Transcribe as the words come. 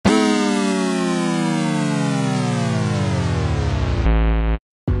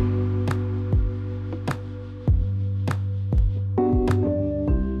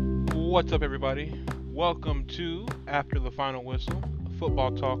What's up, everybody? Welcome to After the Final Whistle,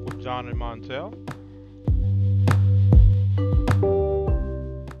 football talk with John and Montel.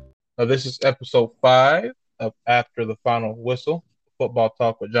 This is episode 5 of After the Final Whistle, football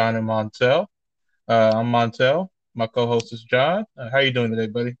talk with John and Montel. I'm Montel. My co-host is John. How you doing today,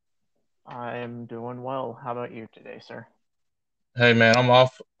 buddy? I'm doing well. How about you today, sir? Hey, man, I'm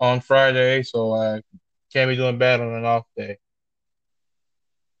off on Friday, so I can't be doing bad on an off day.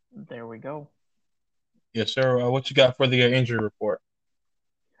 There we go. Yes, sir. What you got for the injury report?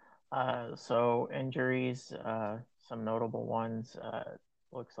 So injuries, some notable ones.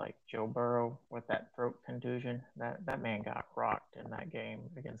 Looks like Joe Burrow with that throat contusion. That man got rocked in that game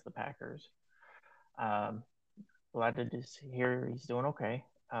against the Packers. Um, Glad to just hear he's doing okay.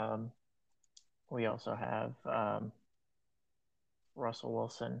 We also have Russell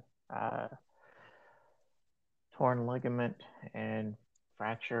Wilson, uh, torn ligament and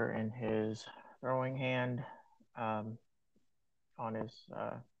fracture in his throwing hand, um, on his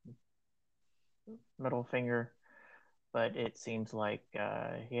middle finger, but it seems like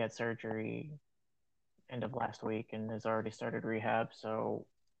he had surgery end of last week and has already started rehab. So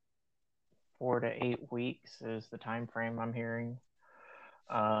 4 to 8 weeks is the time frame I'm hearing.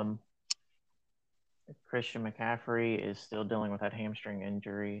 Um, Christian McCaffrey is still dealing with that hamstring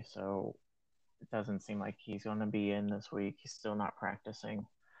injury, so it doesn't seem like he's going to be in this week. He's still not practicing.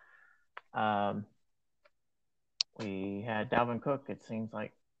 Um, we had Dalvin Cook. It seems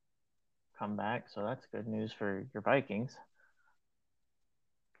like come back, so that's good news for your Vikings.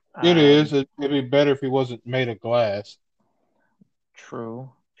 It is. Um, It'd be better if he wasn't made of glass.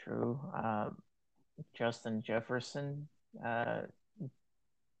 True, true. Justin Jefferson uh,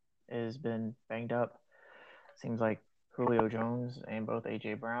 has been banged up. Seems like Julio Jones and both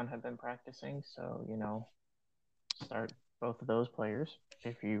AJ Brown have been practicing, so start both of those players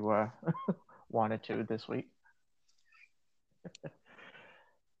if you wanted to this week.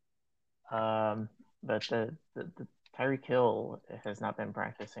 Um, but the Tyreek Hill has not been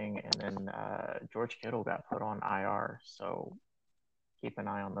practicing, and then George Kittle got put on IR, so keep an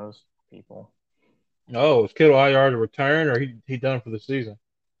eye on those people. Oh, is Kittle IR to return, or he done for the season?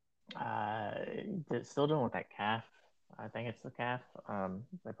 Uh, Still dealing with that calf. I think it's the calf.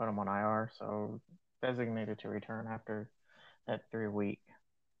 They put him on IR, so designated to return after that 3 week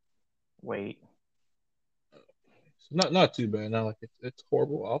wait. It's not too bad. Not like it's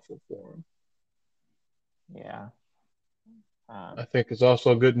horrible, awful for him. Yeah. I Um, think it's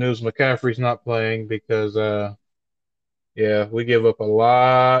also good news McCaffrey's not playing because yeah, we give up a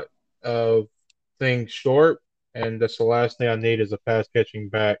lot of things short, and that's the last thing I need is a pass catching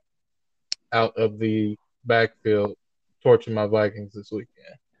back out of the backfield torching my Vikings this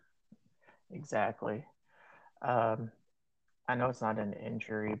weekend. exactly. Um, I know it's not an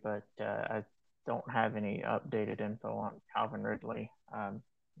injury, but I don't have any updated info on Calvin Ridley.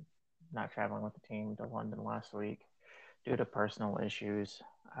 Not traveling with the team to London last week due to personal issues.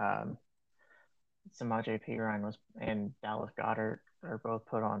 Um, Samaje Perine was and Dallas Goddard are both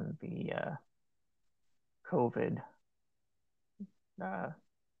put on the COVID uh,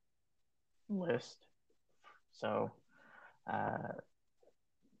 list. So uh,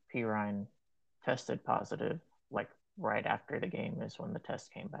 Perine tested positive, like right after the game is when the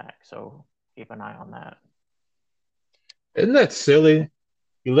test came back. So keep an eye on that. Isn't that silly?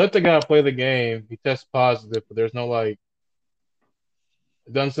 You let the guy play the game, he tests positive, but there's no like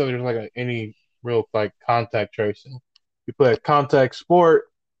it doesn't say there's like any real like contact tracing. You play a contact sport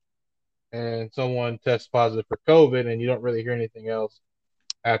and someone tests positive for COVID and you don't really hear anything else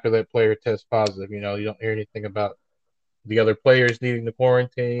after that player tests positive. You don't hear anything about the other players needing to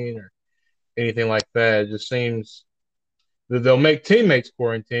quarantine or anything like that. It just seems that they'll make teammates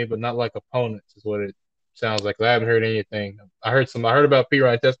quarantine, but not like opponents, is what it sounds like. I haven't heard anything. I heard about P.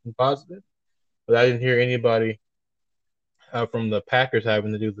 Ryan testing positive, but I didn't hear anybody from the Packers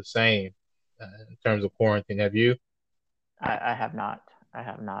having to do the same in terms of quarantine. Have you? I have not. I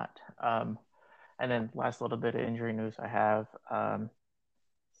have not. And then last little bit of injury news I have.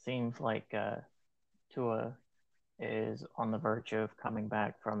 Seems like Tua is on the verge of coming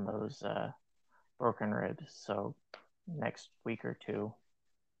back from those broken ribs. So next week or two,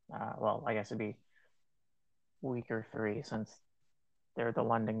 well, I guess it'd be week or three since they're the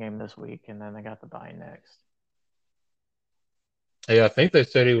London game this week, and then they got the bye next. Yeah, I think they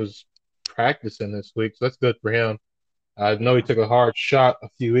said he was practicing this week, so that's good for him. I know he Yeah, took a hard shot a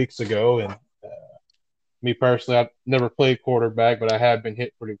few weeks ago, and me personally, I've never played quarterback, but I have been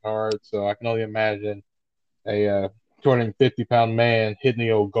hit pretty hard, so I can only imagine a 250-pound man hitting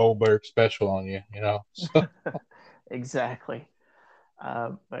the old Goldberg special on you, you know? So, exactly.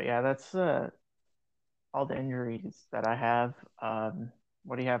 But yeah, that's all the injuries that I have.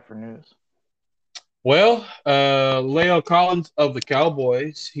 What do you have for news? Well, Leo Collins of the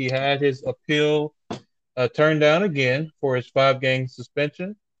Cowboys, he had his appeal turned down again for his 5-game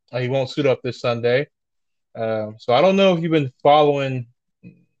suspension. He won't suit up this Sunday. So I don't know if you've been following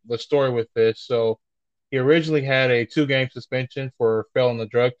the story with this. So he originally had a 2-game suspension for failing the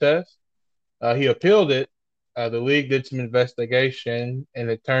drug test. He appealed it. The league did some investigation, and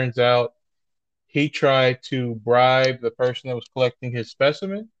it turns out he tried to bribe the person that was collecting his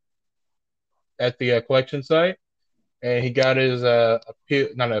specimen at the collection site, and he got his appeal,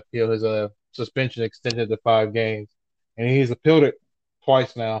 not appeal, his suspension extended to 5 games, and he's appealed it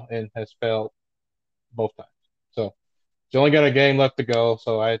twice now and has failed both times. So he's only got a game left to go.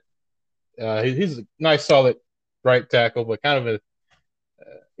 So he's a nice, solid right tackle, but kind of an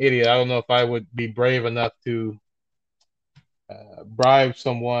idiot. I don't know if I would be brave enough to bribe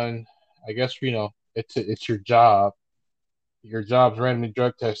someone. I guess it's your job. Your job's randomly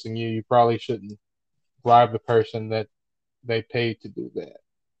drug testing you. You probably shouldn't bribe the person that they paid to do that.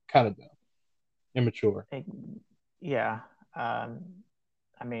 Kind of dumb, immature. Yeah. I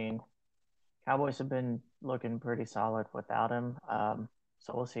mean, Cowboys have been looking pretty solid without him.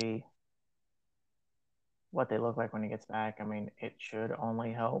 So we'll see what they look like when he gets back. I mean, it should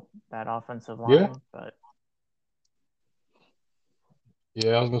only help that offensive Yeah, line, but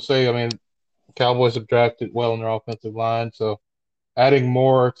yeah. I was gonna say. I mean, Cowboys have drafted well in their offensive line, so adding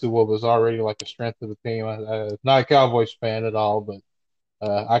more to what was already like a strength of the team. Not a Cowboys fan at all, but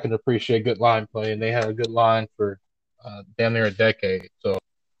I can appreciate good line play, and they had a good line for damn near a decade. So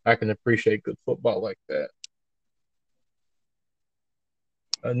I can appreciate good football like that.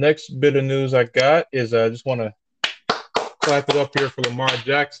 Next bit of news I got is I just want to clap it up here for Lamar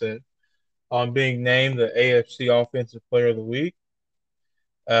Jackson on being named the AFC Offensive Player of the Week.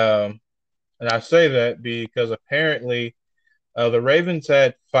 Um, and I say that because apparently the Ravens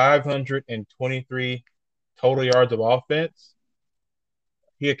had 523 total yards of offense.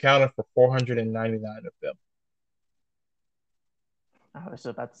 He accounted for 499 of them. I was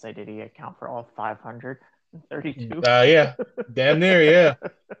about to say, did he account for all 532? Yeah, damn near, yeah.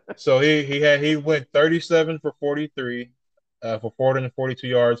 So he went 37 for 43 for 442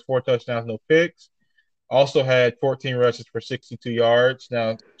 yards, 4 touchdowns, no picks. Also had 14 rushes for 62 yards.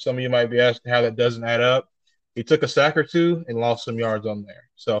 Now, some of you might be asking how that doesn't add up. He took a sack or two and lost some yards on there.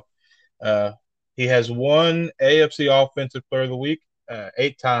 So he has won AFC Offensive Player of the Week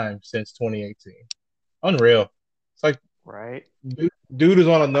 8 times since 2018. Unreal. It's like right. Dude is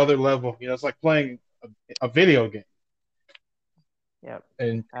on another level. It's like playing a video game. Yep.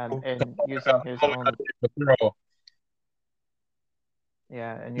 And using his own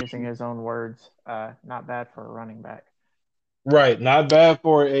and using his own words, not bad for a running back. Right, not bad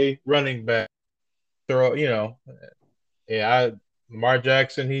for a running back. Lamar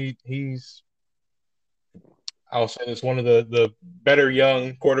Jackson, he's I'll say it's one of the better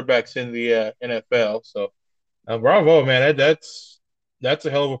young quarterbacks in the NFL. So, bravo, man. That's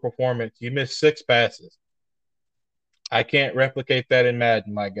a hell of a performance. You missed 6 passes. I can't replicate that in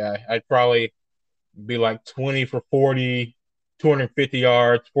Madden, my guy. I'd probably be like 20 for 40, 250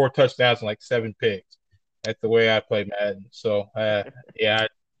 yards, 4 touchdowns, and like 7 picks. That's the way I play Madden. So, yeah,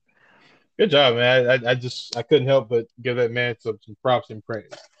 good job, man. I couldn't help but give that man some props and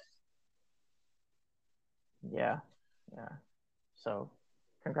praise. Yeah. So,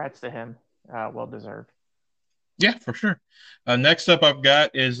 congrats to him. Well deserved. Yeah, for sure. Next up I've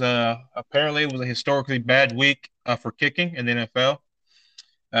got is apparently it was a historically bad week for kicking in the NFL.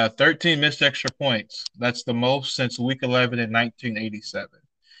 13 missed extra points. That's the most since week 11 in 1987.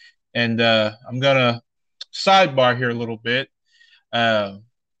 And I'm going to sidebar here a little bit. The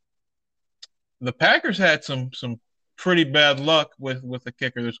Packers had some pretty bad luck with the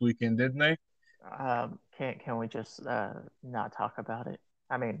kicker this weekend, didn't they? Can we just not talk about it?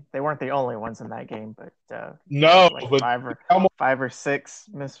 I mean, they weren't the only ones in that game, but no, like but 5 or 6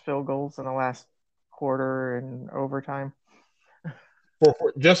 missed field goals in the last quarter and overtime.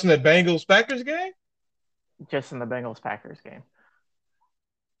 For just in the Bengals Packers game? Just in the Bengals Packers game.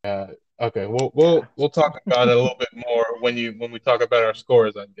 Okay, we'll talk about it a little bit more when we talk about our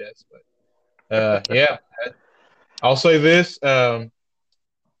scores, I guess. But yeah, I'll say this: our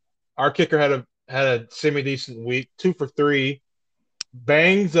kicker had a semi decent week, 2 for 3.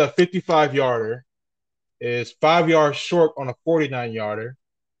 Bangs a 55-yarder, is 5 yards short on a 49-yarder,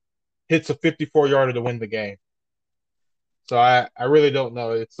 hits a 54-yarder to win the game. So I really don't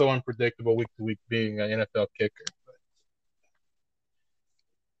know. It's so unpredictable week to week being an NFL kicker. But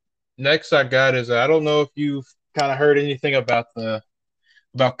next I got is I don't know if you've kind of heard anything about the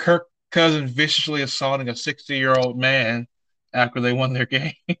about Kirk Cousins viciously assaulting a 60-year-old man after they won their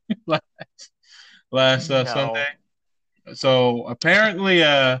game last, Sunday. No. So apparently,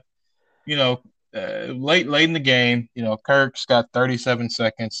 late in the game, Kirk's got 37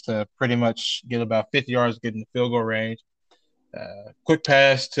 seconds to pretty much get about 50 yards, get in the field goal range. A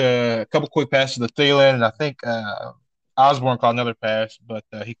couple quick passes to Thielen, and I think Osborne caught another pass, but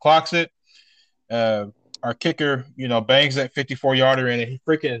he clocks it. Our kicker, bangs that 54-yarder in, and he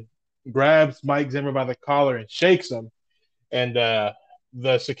freaking grabs Mike Zimmer by the collar and shakes him. And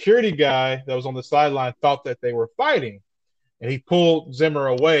the security guy that was on the sideline thought that they were fighting, and he pulled Zimmer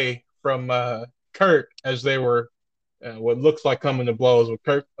away from Kirk as they were what looks like coming to blows. But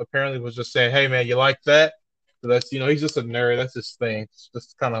Kirk apparently was just saying, "Hey, man, you like that?" So that's he's just a nerd. That's his thing. It's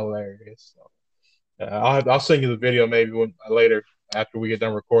just kind of hilarious. So, I'll send you the video maybe later after we get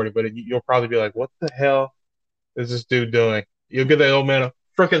done recording. But you'll probably be like, "What the hell is this dude doing?" You'll give that old man a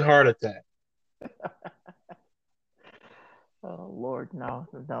freaking heart attack. Oh Lord, no.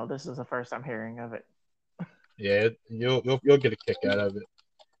 This is the first I'm hearing of it. Yeah, you'll get a kick out of it.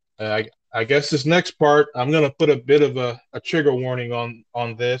 I guess this next part, I'm gonna put a bit of a trigger warning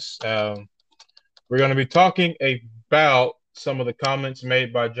on this. We're gonna be talking about some of the comments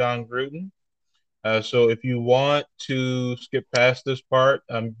made by Jon Gruden. So if you want to skip past this part,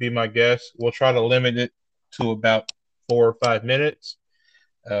 be my guest. We'll try to limit it to about 4 or 5 minutes.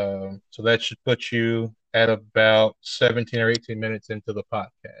 So that should put you at about 17 or 18 minutes into the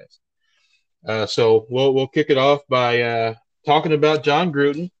podcast. So we'll kick it off by talking about Jon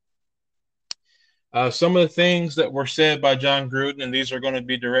Gruden. Some of the things that were said by Jon Gruden, and these are going to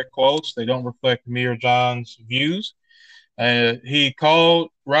be direct quotes. They don't reflect me or John's views. He called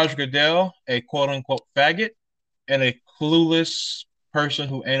Roger Goodell a quote unquote faggot and a clueless person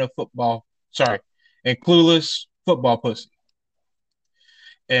who ain't a clueless football pussy.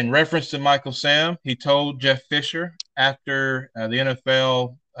 In reference to Michael Sam, he told Jeff Fisher after the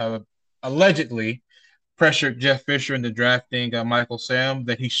NFL allegedly pressured Jeff Fisher into drafting Michael Sam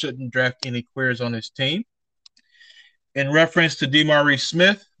that he shouldn't draft any queers on his team. In reference to DeMaurice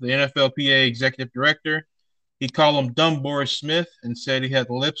Smith, the NFLPA executive director, he called him Dumb Boris Smith and said he had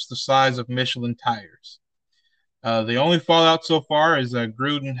lips the size of Michelin tires. The only fallout so far is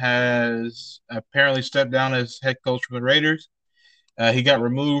Gruden has apparently stepped down as head coach for the Raiders. He got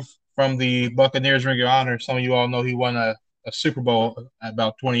removed from the Buccaneers Ring of Honor. Some of you all know he won a Super Bowl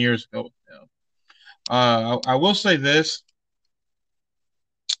about 20 years ago. I will say this.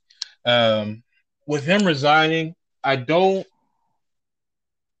 With him resigning, I don't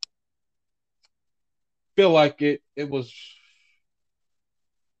feel like it was,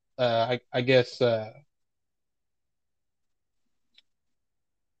 I guess, a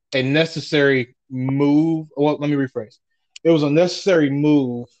necessary move. Well, let me rephrase. It was a necessary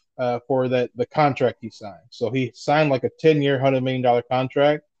move for the contract he signed. So he signed like a 10-year, $100 million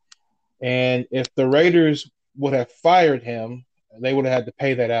contract. And if the Raiders would have fired him, they would have had to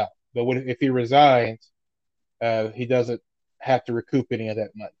pay that out. But if he resigns, he doesn't have to recoup any of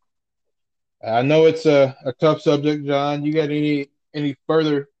that money. I know it's a tough subject, John. You got any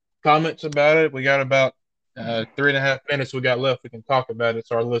further comments about it? We got about 3.5 minutes we got left. We can talk about it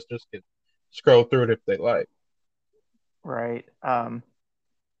so our listeners can scroll through it if they like. Right. I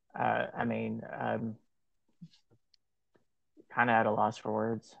mean, I'm kind of at a loss for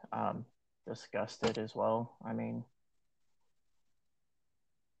words. Disgusted as well. I mean,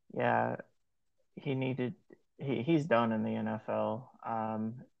 yeah, he's done in the NFL.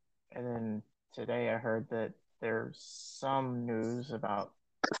 And then today I heard that there's some news about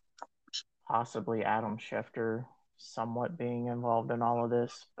possibly Adam Schefter somewhat being involved in all of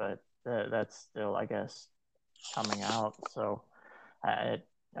this, but that's still, I guess, coming out. So I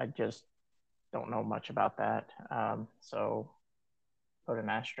just don't know much about that. So put an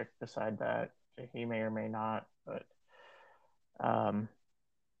asterisk beside that. He may or may not, but I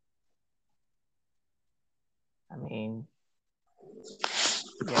mean,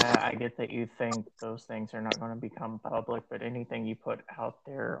 yeah, I get that you think those things are not going to become public, but anything you put out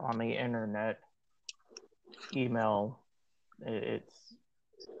there on the internet, email, it's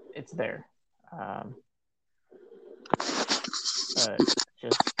there. But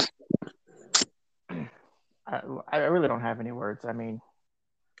just, I really don't have any words. I mean,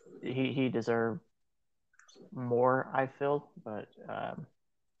 he deserved more, I feel, but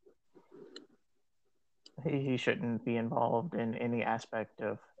he shouldn't be involved in any aspect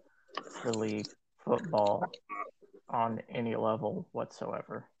of the league football on any level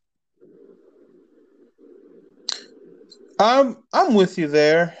whatsoever. I'm with you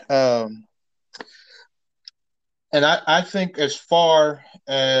there. And I think as far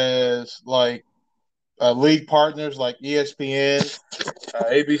as like league partners like ESPN,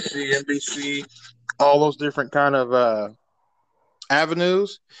 ABC, NBC, all those different kind of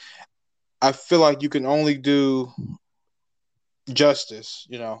avenues, I feel like you can only do justice,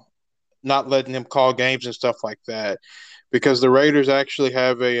 not letting him call games and stuff like that, because the Raiders actually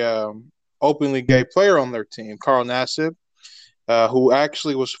have a openly gay player on their team, Carl Nassib, who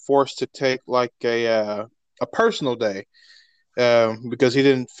actually was forced to take like a personal day because he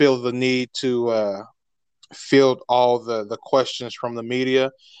didn't feel the need to field all the questions from the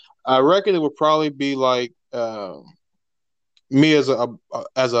media. I reckon it would probably be like me as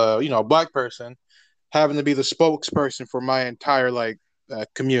a black person having to be the spokesperson for my entire like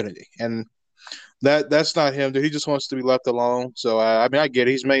community, and that's not him, dude. He just wants to be left alone. So I mean, I get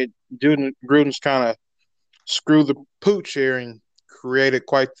it. He's made Gruden's kind of screwed the pooch here and created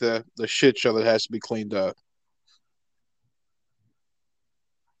quite the shit show that has to be cleaned up.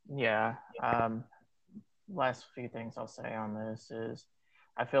 Yeah. Last few things I'll say on this is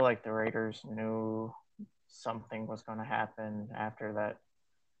I feel like the Raiders knew something was going to happen after that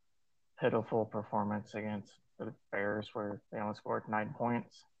pitiful performance against the Bears where they only scored 9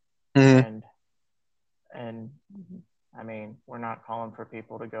 points. Mm-hmm. And I mean, we're not calling for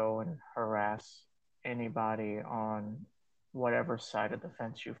people to go and harass anybody on whatever side of the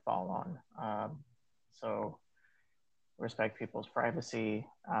fence you fall on. So respect people's privacy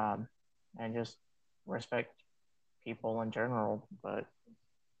and just respect people in general. But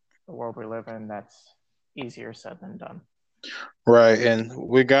the world we live in, that's easier said than done. Right, and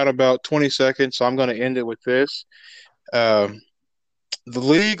we got about 20 seconds, so I'm going to end it with this. The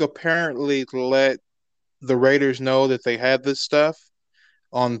league apparently let the Raiders know that they had this stuff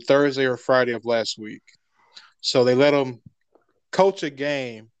on Thursday or Friday of last week. So they let them coach a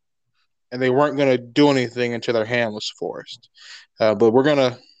game, and they weren't going to do anything until their hand was forced. But we're going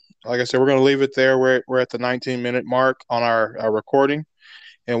to, like I said, we're going to leave it there. We're at the 19-minute mark on our recording,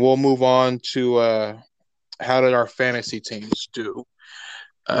 and we'll move on to how did our fantasy teams do.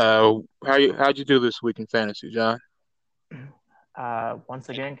 How'd you do this week in fantasy, John? Once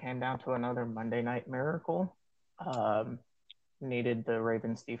again, came down to another Monday Night Miracle. Needed the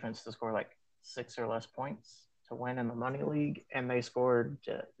Ravens defense to score like 6 or less points to win in the money league, and they scored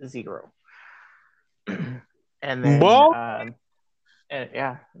 0. And then,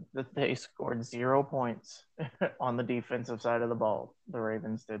 they scored 0 points on the defensive side of the ball. The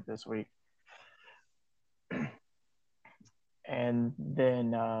Ravens did this week. And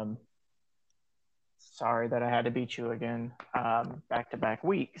then, sorry that I had to beat you again, back-to-back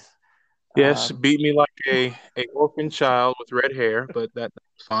weeks. Yes, beat me like a orphan child with red hair, but that's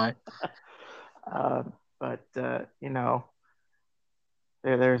fine.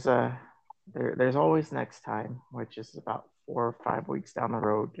 There's always next time, which is about 4 or 5 weeks down the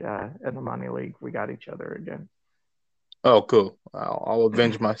road. In the money league, we got each other again. Oh, cool! I'll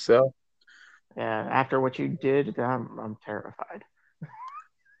avenge myself. Yeah, after what you did, I'm terrified.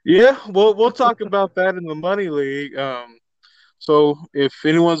 Yeah, we'll talk about that in the money league. So if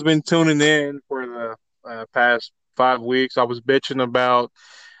anyone's been tuning in for the past 5 weeks, I was bitching about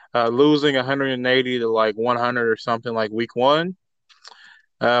losing 180 to like 100 or something like week one.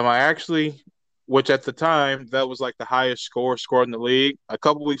 I actually, which at the time that was like the highest score scored in the league. A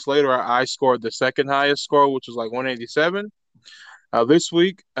couple weeks later, I scored the second highest score, which was like 187. This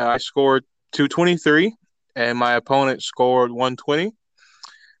week, I scored 223, and my opponent scored 120.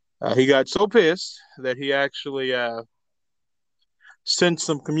 He got so pissed that he actually sent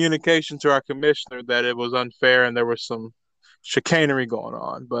some communication to our commissioner that it was unfair and there was some chicanery going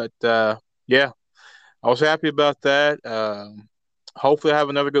on. But yeah, I was happy about that. Hopefully, I have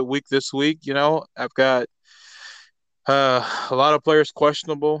another good week this week. I've got a lot of players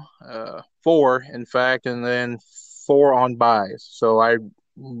questionable, 4 in fact, and then 4 on buys. So I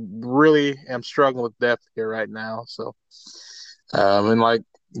really am struggling with depth here right now. So, and like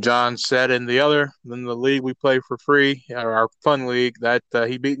John said in the league we play for free, our fun league, that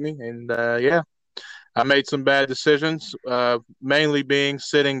he beat me, and yeah, I made some bad decisions, mainly being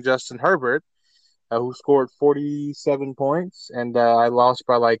sitting Justin Herbert, who scored 47 points, and I lost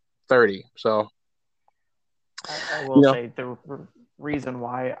by like 30. So I will say the reason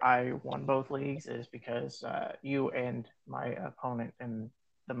why I won both leagues is because you and my opponent in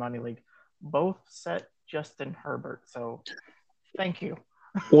the money league both set Justin Herbert. So thank you.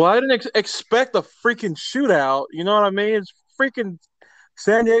 Well, I didn't expect a freaking shootout. You know what I mean? It's freaking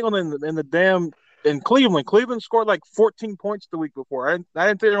San Diego and the damn in Cleveland. Cleveland scored like 14 points the week before. I didn't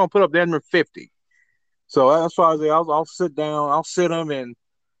think they were gonna put up damn near 50. So that's why I was like, I'll sit down, I'll sit him, and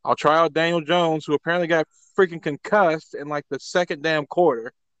I'll try out Daniel Jones, who apparently got freaking concussed in like the second damn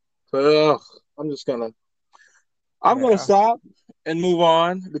quarter. So I'm gonna Yeah. stop and move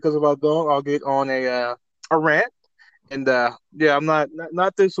on because if I don't, I'll get on a rant. And yeah, I'm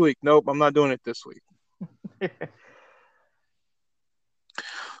not this week. Nope, I'm not doing it this week.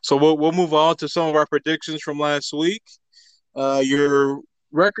 So we'll move on to some of our predictions from last week. Your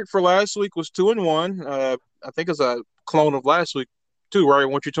record for last week was 2-1. I think it's a clone of last week too, right?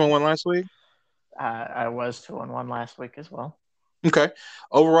 Weren't you 2-1 last week? I was 2-1 last week as well. Okay.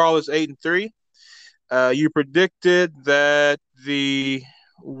 Overall, it's 8-3. You predicted that the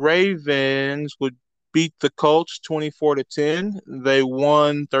Ravens would beat the Colts 24-10. They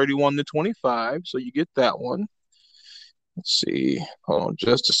won 31-25, so you get that one. Let's see. Hold on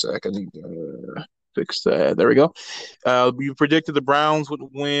just a second. I need to fix that. There we go. You predicted the Browns would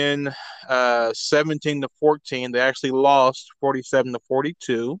win 17-14. They actually lost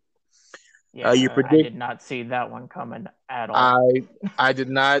 47-42. Yeah, You I predict did not see that one coming at I all. I did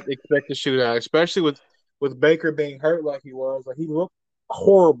not expect a shootout, especially with Baker being hurt like he was. Like he looked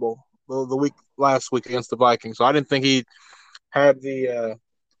horrible the week last week against the Vikings. So I didn't think he'd have the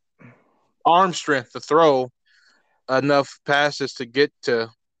arm strength to throw enough passes to get to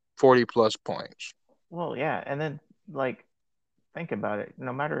 40 plus points. Well, yeah, and then like think about it.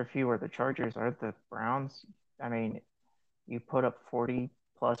 No matter if you were the Chargers or the Browns, I mean, you put up 40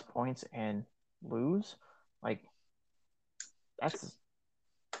 plus points and lose, like that's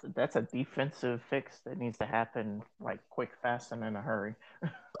that's a defensive fix that needs to happen like quick, fast, and in a hurry.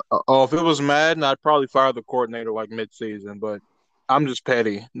 Oh, if it was Madden, I'd probably fire the coordinator like mid-season, but I'm just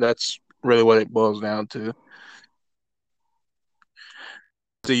petty. That's really what it boils down to.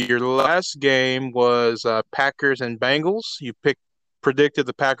 So your last game was Packers and Bengals. You predicted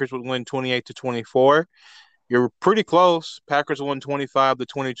the Packers would win 28-24. You're pretty close. Packers won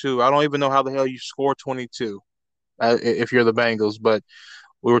 25-22. I don't even know how the hell you score 22 if you're the Bengals, but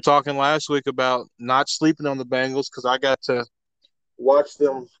we were talking last week about not sleeping on the Bengals because I got to watch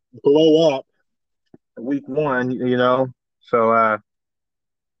them blow up week one, you know. So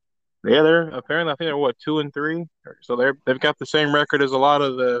yeah, they're apparently I think they're what 2-3. So they've got the same record as a lot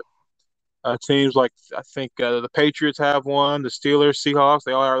of the teams. Like I think the Patriots have one, the Steelers, Seahawks.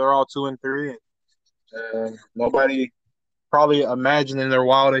 They're all 2-3. Nobody probably imagined in their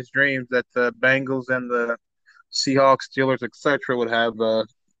wildest dreams that the Bengals and the Seahawks, Steelers, etc. would have a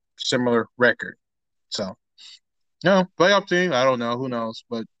similar record. So no playoff team. I don't know. Who knows?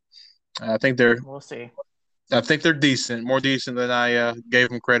 But I think they're We'll see. I think they're decent, more decent than I gave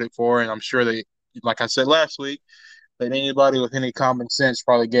them credit for, and I'm sure they, like I said last week, that anybody with any common sense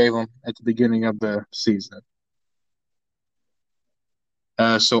probably gave them at the beginning of the season.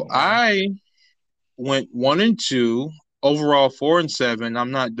 So Yeah. I went 1-2, overall 4-7.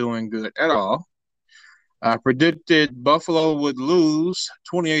 I'm not doing good at all. I predicted Buffalo would lose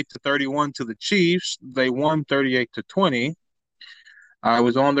 28-31 to the Chiefs. They won 38-20. I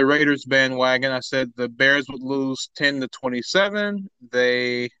was on the Raiders bandwagon. I said the Bears would lose 10-27.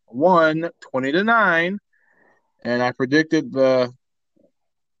 They won 20-9. And I predicted the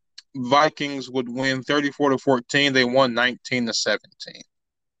Vikings would win 34-14. They won 19-17.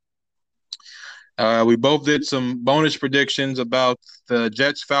 We both did some bonus predictions about the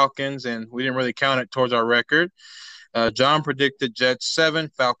Jets Falcons, and we didn't really count it towards our record. John predicted Jets 7,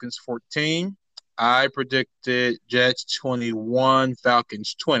 Falcons 14. I predicted Jets 21,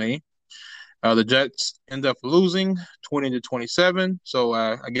 Falcons 20. The Jets end up losing 20-27. So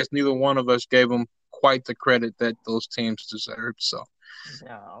I guess neither one of us gave them quite the credit that those teams deserved. So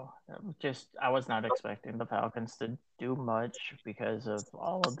No, I was not expecting the Falcons to do much because of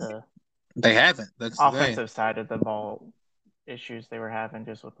all of the they haven't. That's the thing. offensive side of the ball issues they were having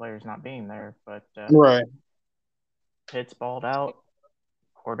just with players not being there. But Right. Pitts balled out.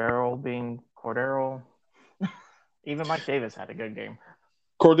 Cordero being Cordero. Even Mike Davis had a good game.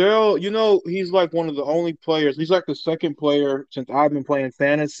 Cordell, he's like one of the only players. He's like the second player since I've been playing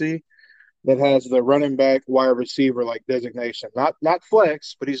fantasy that has the running back, wide receiver like designation. Not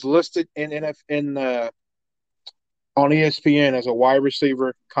flex, but he's listed on ESPN as a wide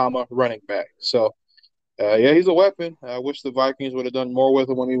receiver, running back. So yeah, he's a weapon. I wish the Vikings would have done more with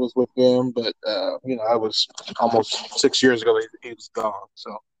him when he was with them, but I was almost 6 years ago. He was gone.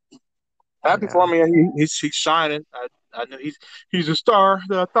 So happy for me. He's shining. I know he's a star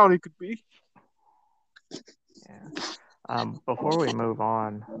that I thought he could be. Yeah. Before we move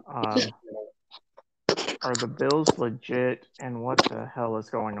on, are the Bills legit, and what the hell is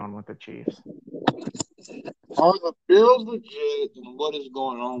going on with the Chiefs? Are the Bills legit, and what is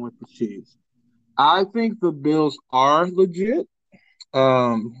going on with the Chiefs? I think the Bills are legit.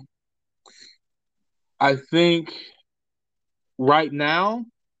 I think right now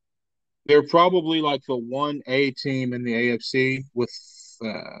they're probably like the 1A team in the AFC, with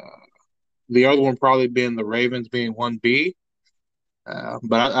the other one probably being the Ravens being 1B.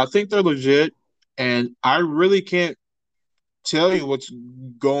 But I think they're legit, and I really can't tell you what's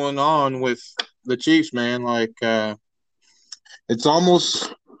going on with the Chiefs, man. Like it's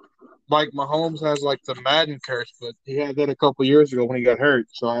almost like Mahomes has like the Madden curse, but he had that a couple years ago when he got hurt.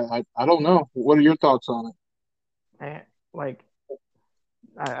 So I don't know. What are your thoughts on it? And, like,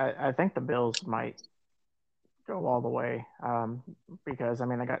 I think the Bills might go all the way, because I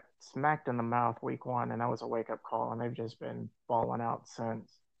mean they got smacked in the mouth week one, and that was a wake up call, and they've just been balling out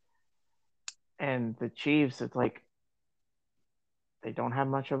since. And the Chiefs, it's like they don't have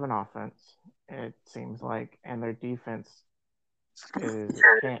much of an offense, it seems like, and their defense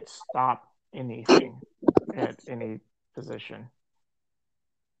can't stop anything at any position.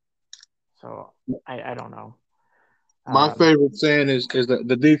 So I don't know. My favorite saying is that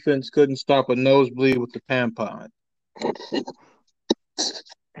the defense couldn't stop a nosebleed with the tampon.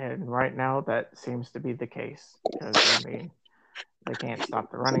 And right now that seems to be the case, because I mean they can't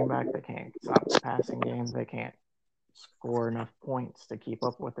stop the running back, they can't stop the passing game, they can't score enough points to keep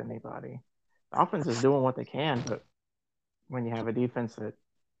up with anybody. The offense is doing what they can, but when you have a defense that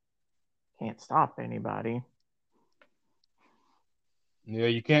can't stop anybody. Yeah,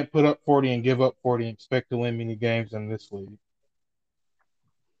 you can't put up 40 and give up 40 and expect to win many games in this league.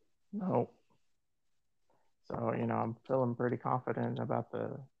 No. So, I'm feeling pretty confident about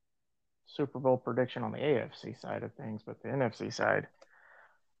the Super Bowl prediction on the AFC side of things, but the NFC side.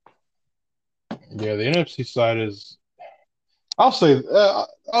 Yeah, the NFC side is. I'll say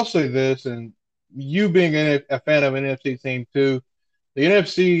this, and you being a fan of an NFC team too, the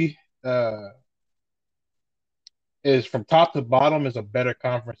NFC is from top to bottom is a better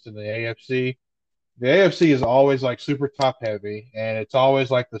conference than the AFC. The AFC is always like super top heavy, and it's always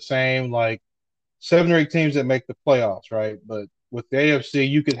like the same like 7 or 8 teams that make the playoffs, right? But with the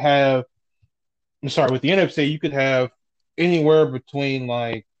AFC, with the NFC, you could have anywhere between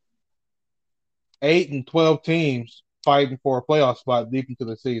like 8 and 12 teams fighting for a playoff spot deep into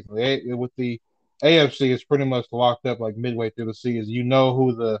the season. With the AFC, it's pretty much locked up like midway through the season. You know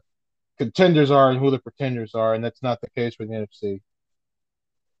who the contenders are and who the pretenders are, and that's not the case for the NFC.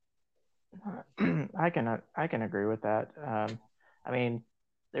 I can agree with that. I mean,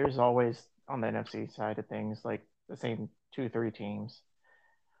 there's always on the NFC side of things like the same 2-3 teams.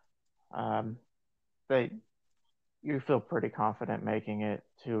 They You feel pretty confident making it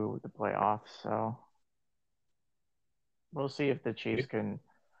to the playoffs. So we'll see if the Chiefs can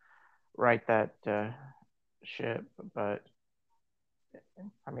right that ship. But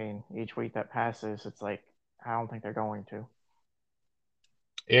I mean, each week that passes, it's like I don't think they're going to.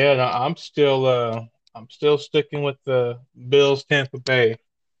 Yeah, no, I'm still sticking with the Bills Tampa Bay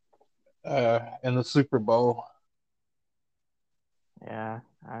in the Super Bowl. Yeah,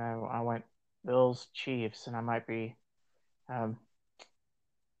 I went Bills Chiefs, and I might be um,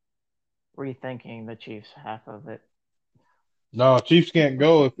 rethinking the Chiefs half of it. No, Chiefs can't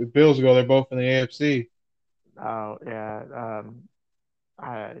go if the Bills go. They're both in the AFC. Oh yeah,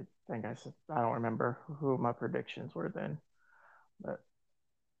 I think I said I don't remember who my predictions were then, but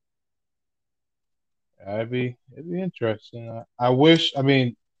It'd be interesting. I wish. I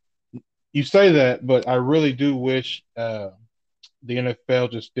mean, you say that, but I really do wish the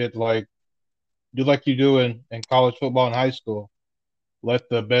NFL just do like you do in college football and high school. Let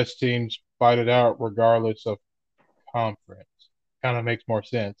the best teams fight it out regardless of conference. Kind of makes more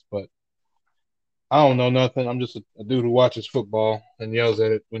sense, but I don't know nothing. I'm just a dude who watches football and yells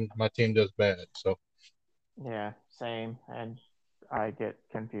at it when my team does bad. So yeah, same. And I get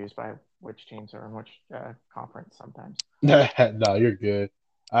confused by which teams are in which conference sometimes. no, you're good.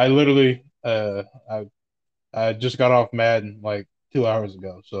 I literally I just got off Madden like 2 hours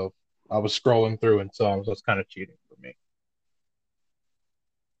ago, so I was scrolling through and saw it, so it's kind of cheating for me.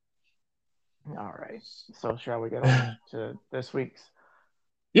 All right. So shall we get on to this week's?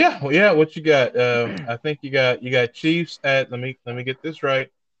 Yeah, well, yeah. What you got? I think you got Chiefs at let me get this right.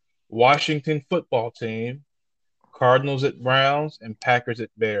 Washington football team, Cardinals at Browns, and Packers at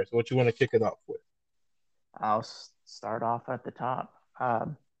Bears. What you want to kick it off with? I'll start off at the top.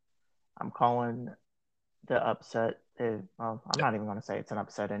 I'm calling the upset. Well, I'm not even going to say it's an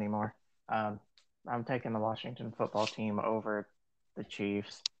upset anymore. I'm taking the Washington football team over the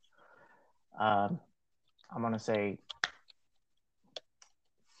Chiefs. Um, I'm going to say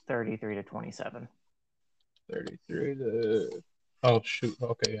 33-27. 33 to. Oh shoot.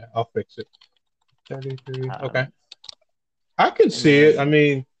 Okay, yeah, I'll fix it. 33. Okay, Um, I can and see it. I then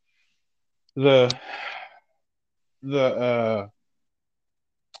mean, the the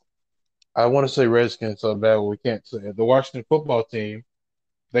I want to say Redskins so bad, but we can't say it. The Washington football team.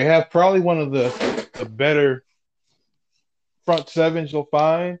 They have probably one of the better front sevens you'll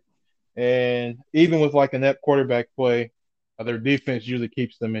find, and even with like inept quarterback play, their defense usually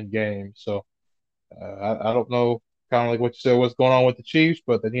keeps them in games. So I don't know, kind of like what you said, what's going on with the Chiefs,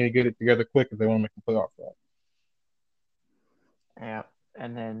 but they need to get it together quick if they want to make a playoff run. Yeah,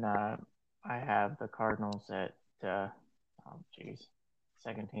 and then I have the Cardinals at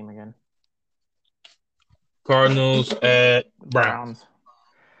second team again. Cardinals at Browns.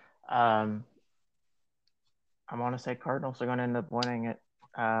 Browns. I want to say Cardinals are going to end up winning it.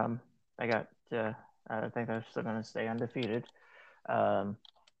 They got. I think they're still going to stay undefeated.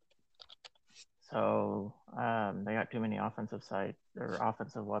 So they got too many offensive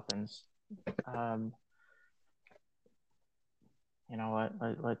weapons. You know what?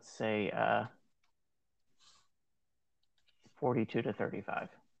 Let's say 42-35.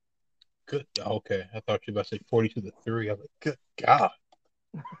 Good. Okay, I thought you were about to say 42-3. I was like, good God.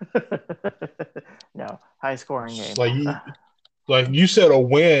 No, high scoring game. Like you said, a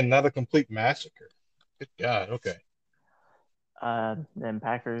win, not a complete massacre. Good God. Okay. Then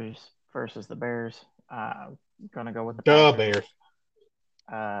Packers versus the Bears. Gonna go with the Bears.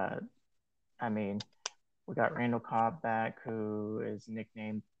 I mean, we got Randall Cobb back, who is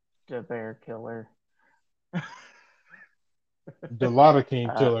nicknamed the Bear Killer. The Lava King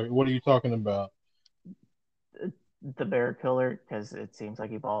Killer. What are you talking about? The Bear Killer, because it seems like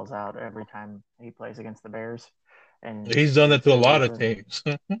he balls out every time he plays against the Bears, and he's done that to a lot of teams.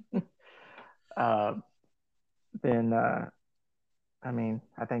 Then, I mean,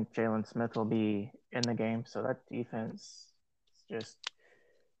 I think Jalen Smith will be in the game, so that defense just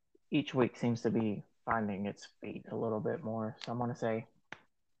each week seems to be finding its feet a little bit more. So I'm going to say,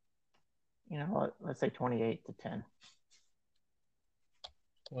 you know what, let's say 28-10.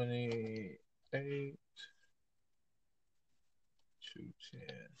 28-10.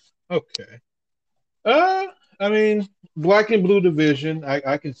 Okay. I mean, black and blue division.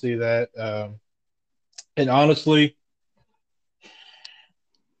 I can see that. And honestly,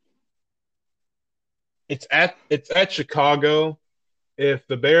 it's at Chicago. If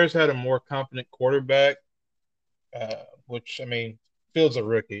the Bears had a more competent quarterback, which I mean, Fields a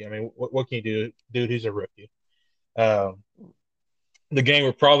rookie. I mean, what can you do, dude? He's a rookie. The game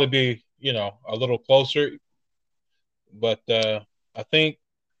would probably be, a little closer, but I think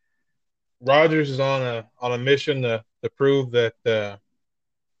Rodgers is on a mission to prove that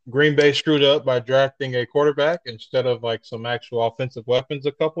Green Bay screwed up by drafting a quarterback instead of like some actual offensive weapons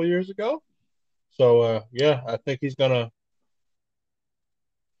a couple years ago. So yeah, I think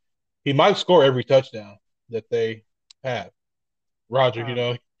he might score every touchdown that they have. Roger,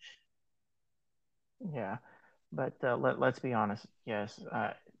 Yeah, but let's be honest. Yes,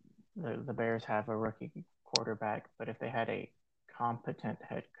 the Bears have a rookie quarterback, but if they had a competent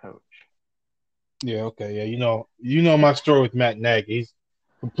head coach. Yeah, okay, yeah, you know my story with Matt Nagy. He's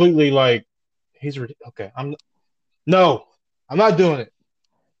completely like okay. I'm not doing it.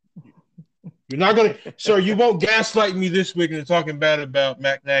 You're not gonna, sir. You won't gaslight me this week into talking bad about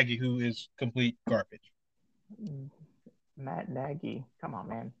Matt Nagy, who is complete garbage. Matt Nagy, come on,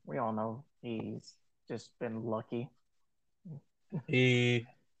 man. We all know he's just been lucky.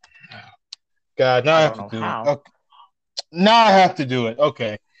 God, now I have to do it. Okay. Now I have to do it.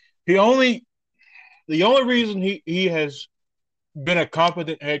 Okay. The only reason he has been a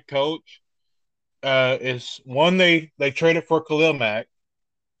competent head coach is one, they traded for Khalil Mack.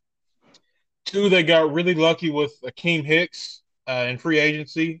 Two, they got really lucky with Akeem Hicks in free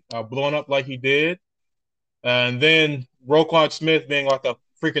agency, blowing up like he did. And then Roquan Smith being like a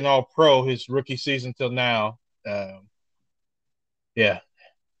freaking all-pro his rookie season till now. Yeah.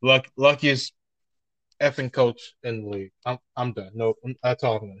 Luckiest effing coach in the league. I'm done. No, that's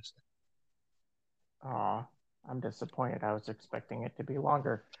all I'm going to say. Aw, I'm disappointed. I was expecting it to be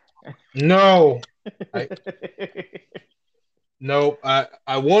longer. No. Nope.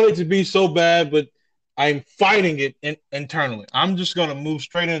 I want it to be so bad, but I'm fighting it internally. I'm just going to move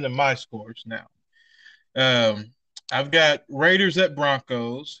straight into my scores now. I've got Raiders at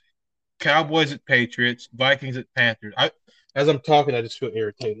Broncos, Cowboys at Patriots, Vikings at Panthers. As I'm talking, I just feel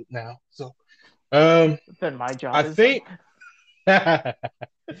irritated now. So, then my job. I think. I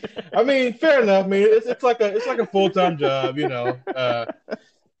mean, fair enough. I mean, it's like a full-time job,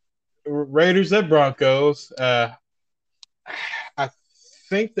 Raiders at Broncos. I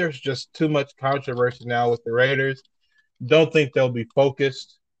think there's just too much controversy now with the Raiders. Don't think they'll be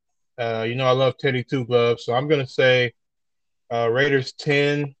focused. I love Teddy Two Gloves, so I'm gonna say Raiders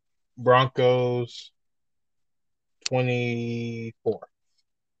 10, Broncos 24.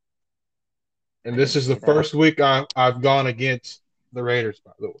 And I this can is see the that. first week I've gone against the Raiders,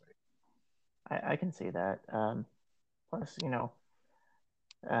 by the way. I can see that. Plus,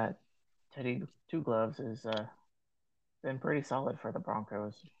 uh, Teddy Two Gloves has been pretty solid for the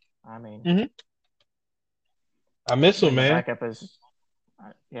Broncos. I mean, Mm-hmm. I miss him, when the man. backup is,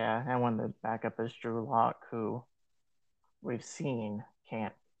 and when the backup is Drew Lock, who we've seen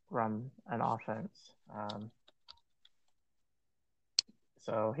can't run an offense.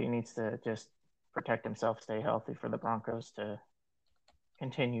 So he needs to just protect himself, stay healthy for the Broncos to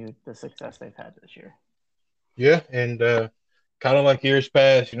continue the success they've had this year. Yeah, and kind of like years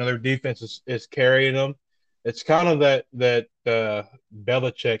past, their defense is carrying them. It's kind of that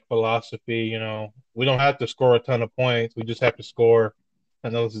Belichick philosophy. We don't have to score a ton of points. We just have to score. I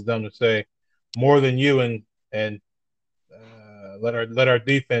know this is dumb to say, more than you, and let our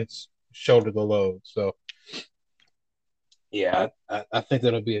defense shoulder the load. So yeah, I think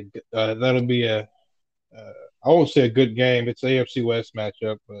that'll be a I won't say a good game. It's AFC West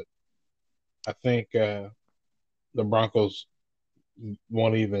matchup, but I think the Broncos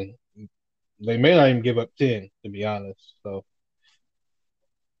won't even. They may not even give up 10, to be honest. So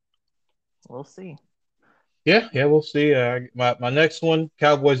We'll see. yeah, we'll see. My next one,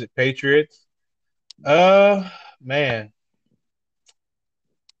 Cowboys at Patriots. Man,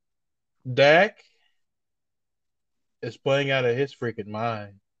 Dak is playing out of his freaking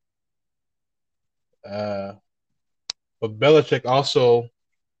mind. Uh, but Belichick also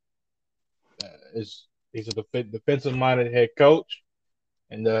is he's a defensive minded head coach,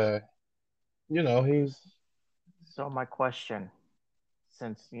 and he's So my question,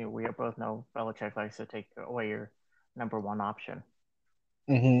 since we both know Belichick likes to take away your number one option,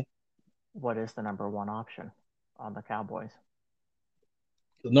 mhm. what is the number one option on the Cowboys?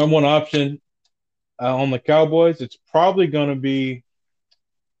 The number one option on the Cowboys. It's probably going to be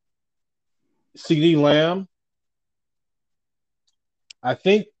CeeDee Lamb. I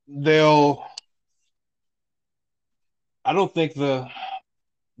think they'll. I don't think the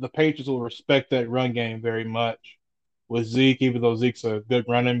Patriots will respect that run game very much with Zeke, even though Zeke's a good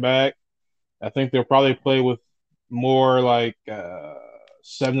running back. I think they'll probably play with more like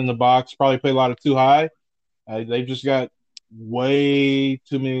seven in the box. Probably play a lot of too high. They've just got way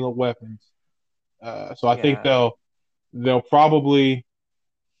too many weapons. So I think Yeah, they'll probably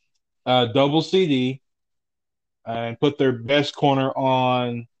double CD and put their best corner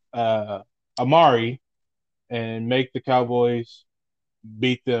on Amari and make the Cowboys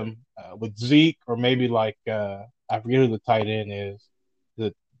beat them with Zeke or maybe like I forget who the tight end is.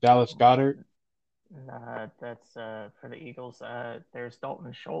 The Dallas Goddard. that's for the Eagles. There's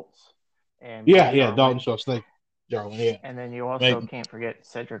Dalton Schultz and Yeah, Blake yeah, Dalton Jarwin. Schultz. Like Jarwin, yeah. And then you also Make, can't forget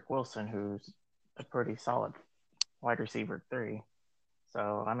Cedric Wilson, who's a pretty solid wide receiver 3.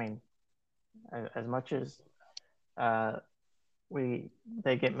 So I mean, as much as uh,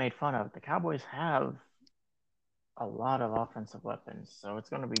 they get made fun of, the Cowboys have a lot of offensive weapons, so it's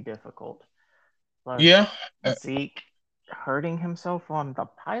going to be difficult. Plus, yeah, Zeke hurting himself on the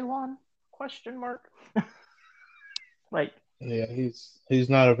pylon? Question mark. Like, yeah. He's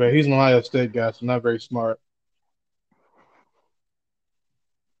an Ohio State guy, so not very smart.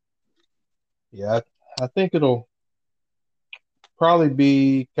 Yeah, I think it'll probably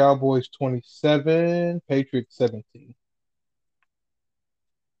be Cowboys 27, Patriots 17.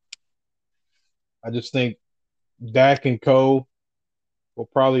 I just think Dak and Co will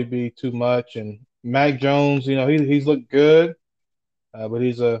probably be too much, and Mac Jones, he's looked good, but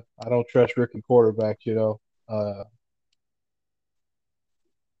I don't trust rookie quarterbacks,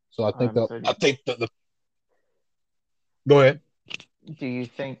 So I think so the go ahead. do you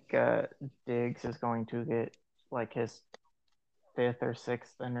think Diggs is going to get like his fifth or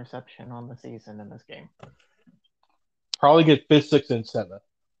sixth interception on the season in this game? Probably get fifth, sixth, and seventh.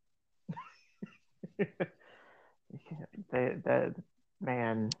 That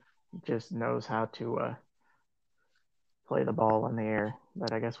man just knows how to play the ball in the air.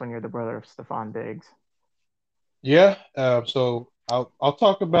 But I guess when you're the brother of Stephon Diggs, Yeah. So I'll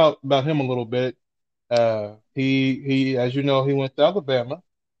talk about him a little bit. He as you know he went to Alabama.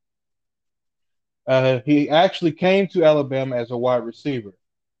 He actually came to Alabama as a wide receiver,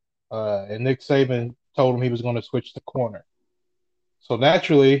 and Nick Saban told him he was going to switch to corner. So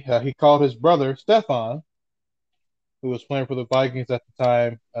naturally, he called his brother Stephon, who was playing for the Vikings at the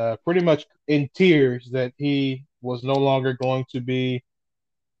time, pretty much in tears that he was no longer going to be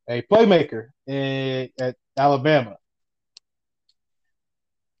a playmaker at Alabama.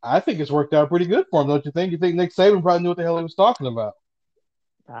 I think it's worked out pretty good for him, don't you think? You think Nick Saban probably knew what the hell he was talking about?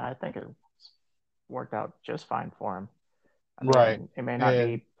 I think it's worked out just fine for him. I Right. mean, it may not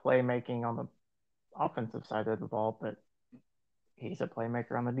And be playmaking on the offensive side of the ball, but he's a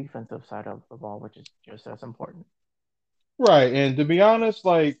playmaker on the defensive side of the ball, which is just as important. right. And to be honest,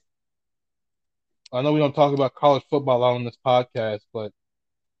 like I know we don't talk about college football a lot on this podcast, but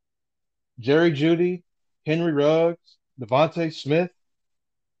Jerry Judy, Henry Ruggs, Devontae Smith,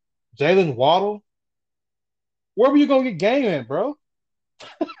 Jalen Waddle, where were you gonna get game at, bro?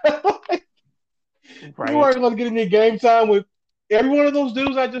 You Right. weren't gonna get any game time with every one of those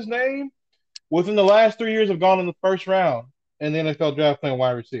dudes I just named within the last 3 years have gone in the first round in the NFL draft playing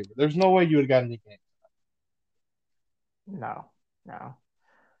wide receiver. There's no way you would have gotten any game. No, no.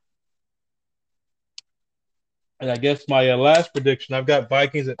 And I guess my last prediction, I've got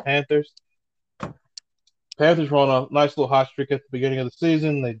Vikings at Panthers. Panthers were on a nice little hot streak at the beginning of the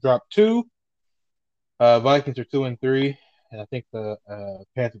season. They dropped two. Vikings are 2-3, and I think the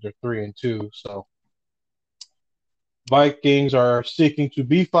Panthers are 3-2. So Vikings are seeking to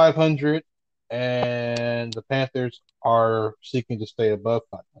be 500, and the Panthers are seeking to stay above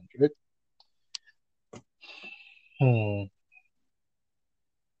 500. Hmm.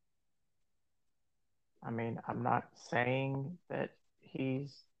 I mean, I'm not saying that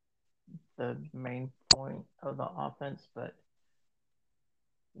he's the main point of the offense, but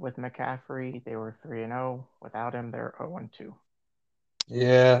with McCaffrey, they were 3-0. Without him, they're 0-2.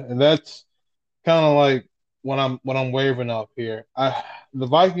 Yeah, and that's kind of like when I'm wavering off here. The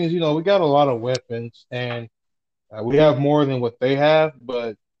Vikings, we got a lot of weapons, and we have more than what they have,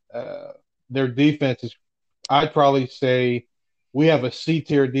 but uh, their defense is. I'd probably say we have a C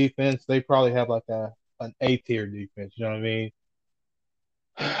tier defense. They probably have like an A tier defense. You know what I mean?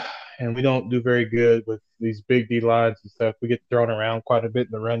 And we don't do very good with these big D lines and stuff. We get thrown around quite a bit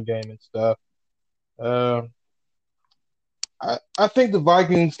in the run game and stuff. Uh, I think the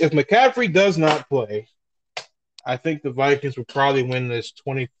Vikings, if McCaffrey does not play, I think the Vikings will probably win this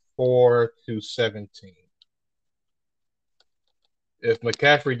 24-17. If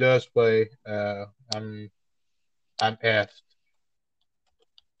McCaffrey does play, I'm effed,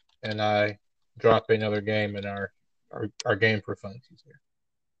 and I drop another game in our game for funsies here.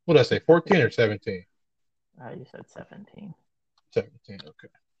 What did I say? 14 or 17? You said 17. 17. Okay.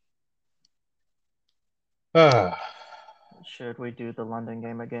 Ah. Should we do the London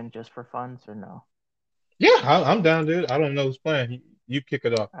game again just for funs or no? Yeah, I'm down, dude. I don't know who's playing. You kick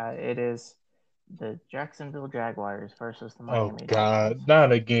it off. It is the Jacksonville Jaguars versus the Oh Miami Dolphins. God,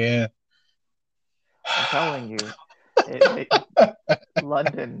 not again. I'm telling you,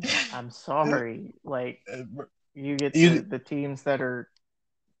 London. I'm sorry. Like you get You, the teams that are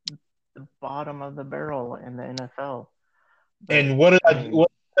the bottom of the barrel in the NFL. But and what did I I mean, what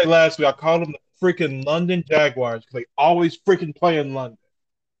did I say last week? I called them the freaking London Jaguars because they always freaking play in London.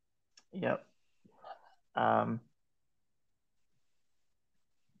 yep. Um,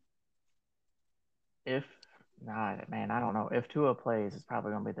 if not, man, I don't know. If Tua plays, it's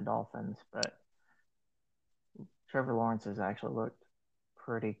probably gonna be the Dolphins. But Trevor Lawrence has actually looked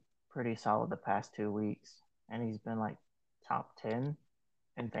pretty pretty solid the past 2 weeks, and he's been like top 10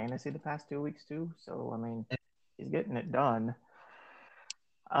 in fantasy the past 2 weeks too. So I mean, he's getting it done.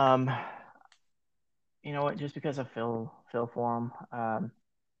 Um, you know what? Just because I feel for him,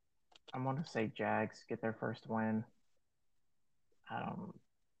 I'm gonna say Jags get their first win.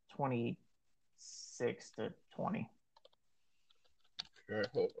 26-20. Okay,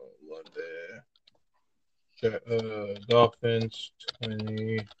 hold on, London. Dolphins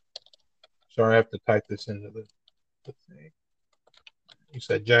 20. Sorry, I have to type this into the thing. You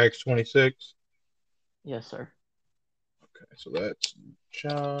said Jags 26. Yes, sir. Okay, so that's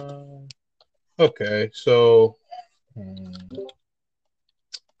John. Okay, so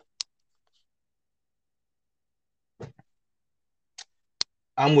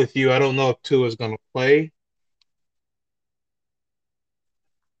I'm with you. I don't know if Tua is going to play.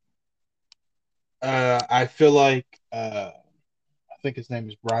 I feel like I think his name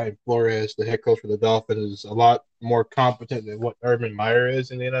is Brian Flores, the head coach for the Dolphins, is a lot more competent than what Urban Meyer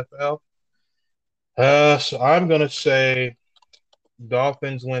is in the NFL. So I'm going to say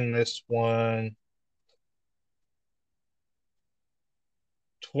Dolphins win this one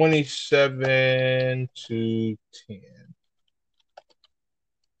 27-10,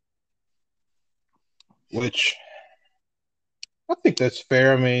 which I think that's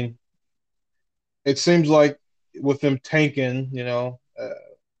fair. I mean, it seems like with them tanking,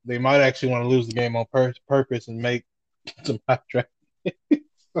 they might actually want to lose the game on purpose and make some high draft.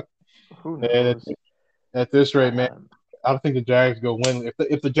 Who And knows? at this rate, man, Um, I don't think the Jags go win.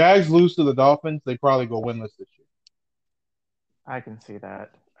 If the Jags lose to the Dolphins, they probably go winless this year. I can see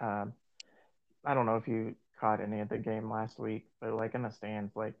that. I don't know if you caught any of the game last week, but like in the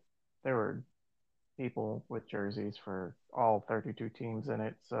stands, like there were people with jerseys for all 32 teams in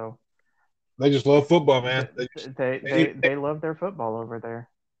it. So They just love football, man. th- they love their football over there.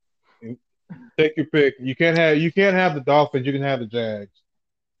 take your pick. You can't have the Dolphins. You can have the Jags.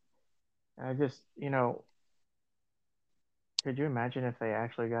 And I just, could you imagine if they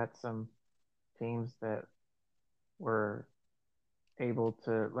actually got some teams that were able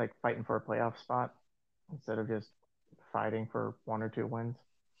to like fighting for a playoff spot instead of just fighting for one or two wins?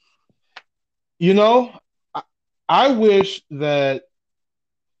 You know, I, I wish that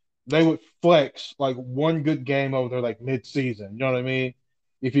they would flex like one good game over there, like mid-season. You know what I mean?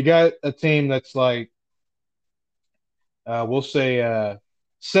 If you got a team that's like, we'll say,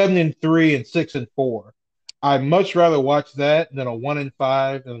 7-3 and 6-4, I'd much rather watch that than a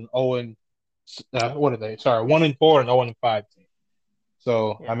 1-5 and 0 and what are they? Sorry, 1-4 and 0-5 team.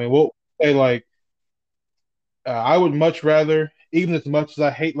 So I Yeah. mean, we'll say like I would much rather, even as much as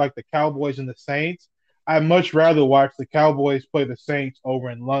I hate like the Cowboys and the Saints, I'd much rather watch the Cowboys play the Saints over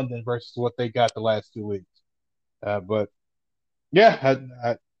in London versus what they got the last 2 weeks. But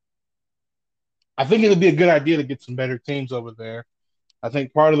yeah, I think it'll be a good idea to get some better teams over there. I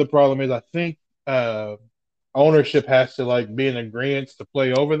think part of the problem is I think uh, ownership has to like be in agreement to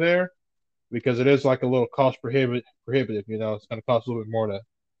play over there because it is like a little cost prohibitive. You know, it's going to cost a little bit more to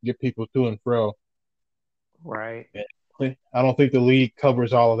get people to and fro. Right. I don't think the league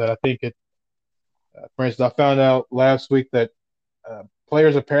covers all of that. I think it. For instance, I found out last week that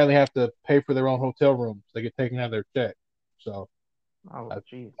players apparently have to pay for their own hotel rooms. They get taken out of their check. So, Oh, uh,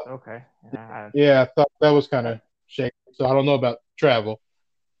 geez. Okay. Yeah, yeah, I thought that was kind that of shaky. So I don't know about travel.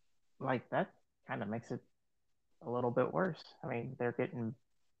 like that kind of makes it a little bit worse. I mean, they're getting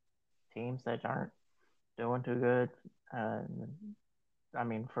teams that aren't doing too good. Uh, I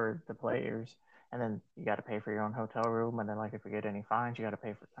mean, for the players, and then you got to pay for your own hotel room, and then like if you get any fines, you got to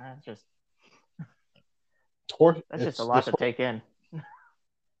pay for. That's just It's horse. that's just a lot to take in.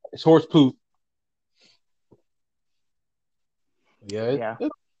 It's horse poop. Yeah, Yeah.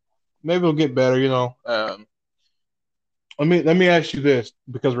 maybe it'll get better. You know. Let me ask you this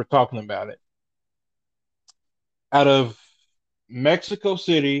because we're talking about it. Out of Mexico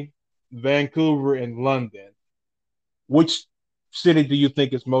City, Vancouver, and London, which city do you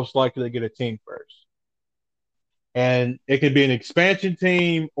think is most likely to get a team first? And it could be an expansion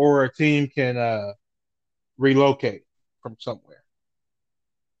team or a team can relocate from somewhere.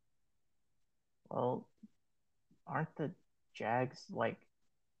 Well, aren't the Jags like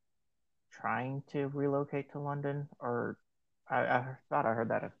trying to relocate to London? Or I thought I heard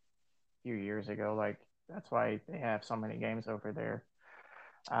that a few years ago. Like that's why they have so many games over there.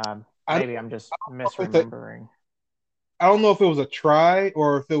 I don't Maybe I'm just know if it, misremembering. I don't know if it was a try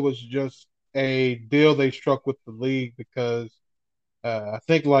or if it was just a deal they struck with the league because I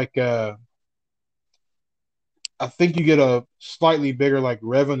think I think you get a slightly bigger like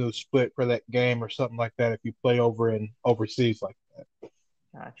revenue split for that game or something like that if you play over in overseas like that.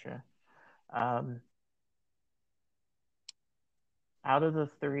 Gotcha. Um, Out of the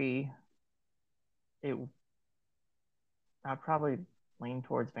three, it I'd probably lean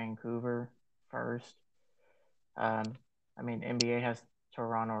towards Vancouver first. Um, I mean, NBA has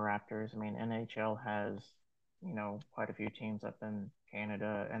Toronto Raptors. I mean, NHL has, quite a few teams up in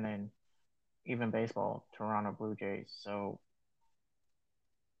Canada, and then even baseball, Toronto Blue Jays. So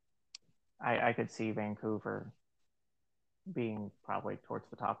I could see Vancouver being probably towards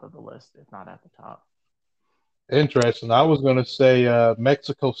the top of the list, if not at the top. Interesting. I was going to say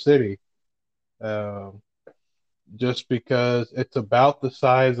Mexico City, um, just because it's about the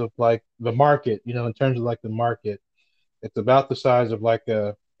size of like the market, you know, in terms of like the market, it's about the size of like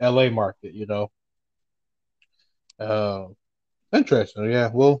a LA market, you know. Um, Interesting. Yeah.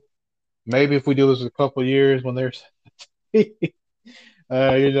 Well, maybe if we do this in a couple of years when there's, you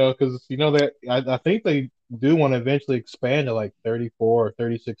know, because you know that I think they do want to eventually expand to like 34 or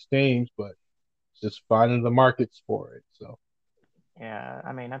 36 teams, but it's just finding the markets for it. So. Yeah,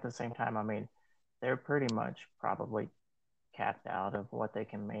 I mean, at the same time, I mean, they're pretty much probably capped out of what they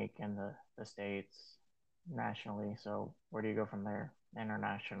can make in the States nationally. So where do you go from there?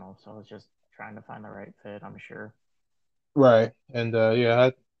 International. So it's just trying to find the right fit, I'm sure. Right. And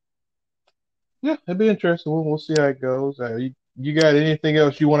yeah, it'd be interesting. We'll see how it goes. You got anything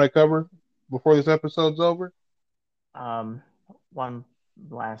else you want to cover before this episode's over? Um, One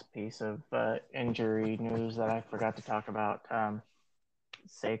last piece of injury news that I forgot to talk about.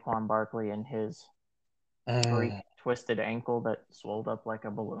 Saquon Barkley and his freak Mm. twisted ankle that swelled up like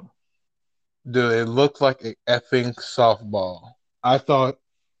a balloon. Dude, it looked like a effing softball. I thought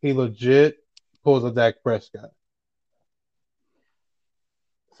he legit. pulls a Dak Prescott.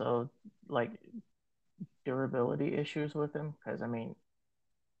 So, like, durability issues with him? Because, I mean,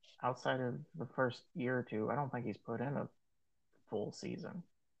 outside of the first year or two, I don't think he's put in a full season.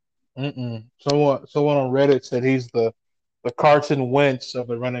 Someone on Reddit said he's the Carson Wentz of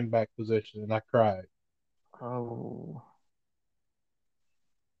the running back position, and I cried. Oh.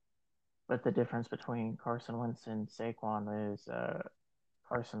 But the difference between Carson Wentz and Saquon is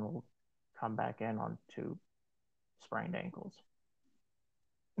Carson will come back in on 2 sprained ankles.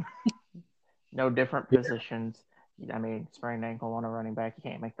 No different positions. I mean, sprained ankle on a running back, you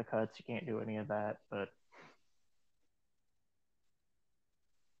can't make the cuts, you can't do any of that. But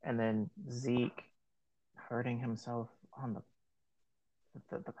and then Zeke hurting himself on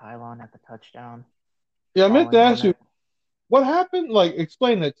the pylon at the touchdown. Yeah, I meant to ask you, what happened? Like,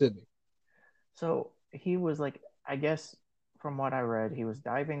 explain that to me. So he was like, I guess from what I read, he was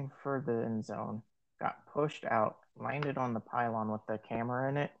diving for the end zone, got pushed out, landed on the pylon with the camera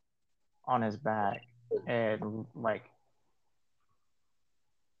in it on his back, and like,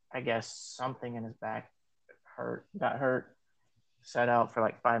 I guess something in his back got hurt, set out for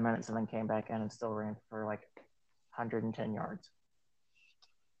like 5 minutes, and then came back in and still ran for like 110 yards.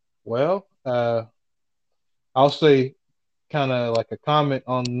 Well, I'll say kind of like a comment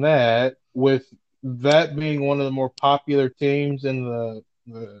on that. With that being one of the more popular teams in the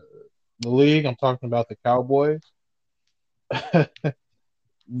league, I'm talking about the Cowboys.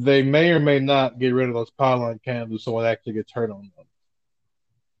 They may or may not get rid of those pylon cams if someone actually gets hurt on them.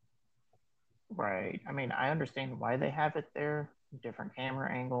 Right. I mean, I understand why they have it there, different camera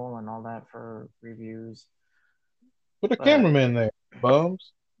angle and all that for reviews. Put a cameraman there,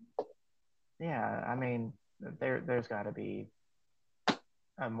 bums. Yeah, I mean, there's got to be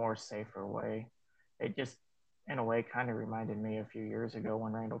a more safer way. It just, in a way, kind of reminded me a few years ago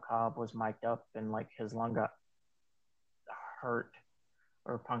when Randall Cobb was mic'd up and like his lung got hurt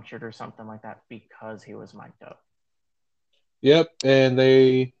or punctured or something like that because he was mic'd up. Yep,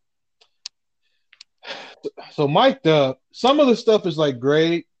 and so mic'd up. Some of the stuff is like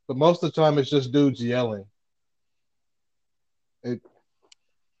great, but most of the time it's just dudes yelling. To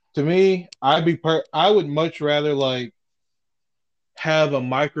me, I would much rather like have a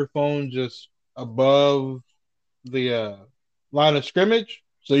microphone just above the line of scrimmage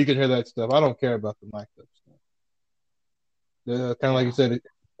so you can hear that stuff. I don't care about the mic up stuff. Kind of like you said,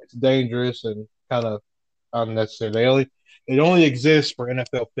 it's dangerous and kind of unnecessary. It only exists for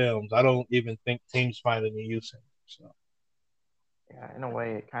NFL films. I don't even think teams find any use in it. So. Yeah, in a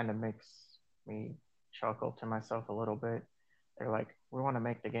way, it kind of makes me chuckle to myself a little bit. They're like, we want to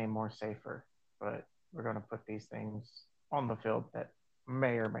make the game more safer, but we're going to put these things on the field that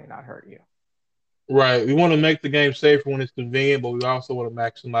may or may not hurt you. Right. We want to make the game safer when it's convenient, but we also want to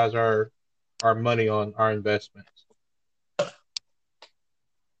maximize our money on our investments. So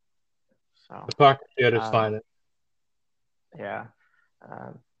the pocket jet is fine. Yeah.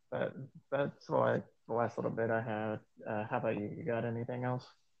 But that's the last little bit I had. How about you? You got anything else?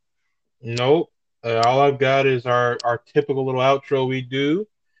 Nope. All I've got is our typical little outro we do.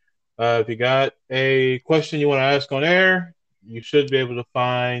 If you got a question you want to ask on air, you should be able to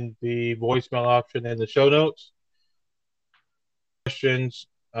find the voicemail option in the show notes. Questions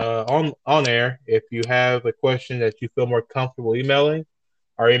on air. If you have a question that you feel more comfortable emailing,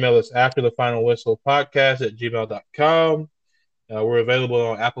 our email is afterthefinaLwhistlepodcast@gmail.com. We're available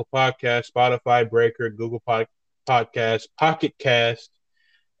on Apple Podcasts, Spotify, Breaker, Google Podcasts, Pocket Cast,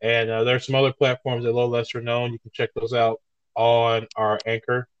 and there's some other platforms that are a little lesser known. You can check those out on our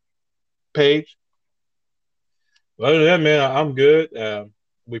Anchor page. But other than that, man, I'm good.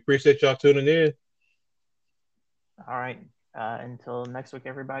 We appreciate y'all tuning in. All right. Until next week,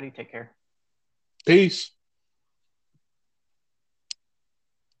 everybody, take care. Peace.